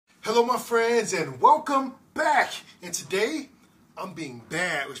Hello my friends and welcome back. And today I'm being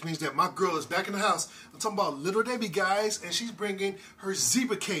bad, which means that my girl is back in the house. I'm talking about Little Debbie, guys, and she's bringing her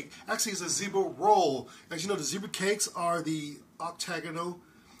zebra cake. Actually, it's a zebra roll. As you know, the zebra cakes are the octagonal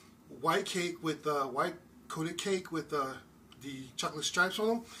white cake with white coated cake with the chocolate stripes on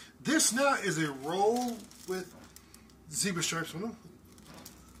them. This now is a roll with zebra stripes on them.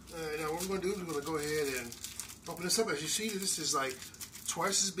 Now what we're going to do is we're going to go ahead and open this up. As you see, this is like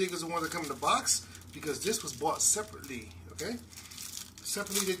twice as big as the ones that come in the box because this was bought separately, okay?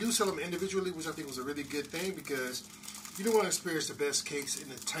 Separately, they do sell them individually, which I think was a really good thing because you don't want to experience the best cakes in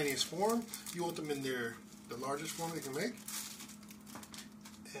the tiniest form. You want them in the largest form they can make.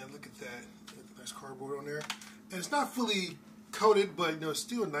 And look at that. Nice cardboard on there. And it's not fully coated, but you know, it's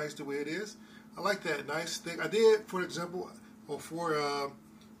still nice the way it is. I like that nice thing. I did, for example, or for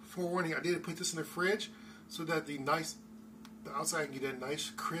forewarning, I did put this in the fridge so that the outside can get that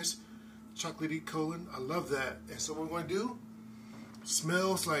nice, crisp, chocolatey color. I love that. And so what we're going to do,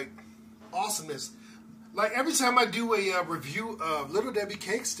 smells like awesomeness. Like every time I do a review of Little Debbie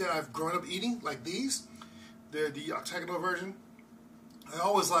cakes that I've grown up eating, like these, they're the octagonal version. I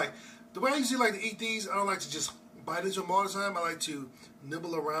always like, the way I usually like to eat these, I don't like to just bite into them all the time. I like to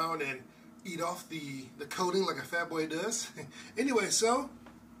nibble around and eat off the coating like a fat boy does. Anyway, so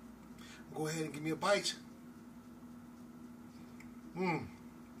go ahead and give me a bite.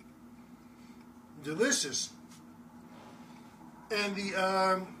 Delicious. And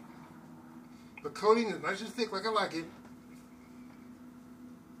the coating is nice and thick like I like it.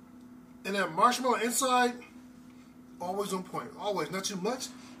 And that marshmallow inside, always on point. Always. Not too much,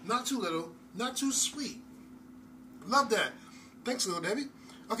 not too little, not too sweet. Love that. Thanks, Little Debbie.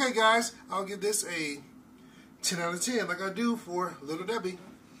 Okay, guys, I'll give this a 10 out of 10 like I do for Little Debbie.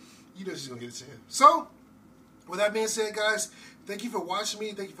 You know she's going to get a 10. So, with that being said, guys, thank you for watching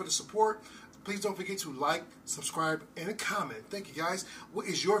me. Thank you for the support. Please don't forget to like, subscribe, and comment. Thank you, guys. What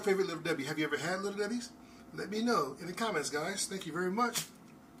is your favorite Little Debbie? Have you ever had Little Debbies? Let me know in the comments, guys. Thank you very much.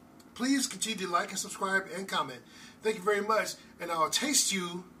 Please continue to like and subscribe and comment. Thank you very much, and I'll taste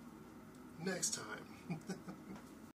you next time.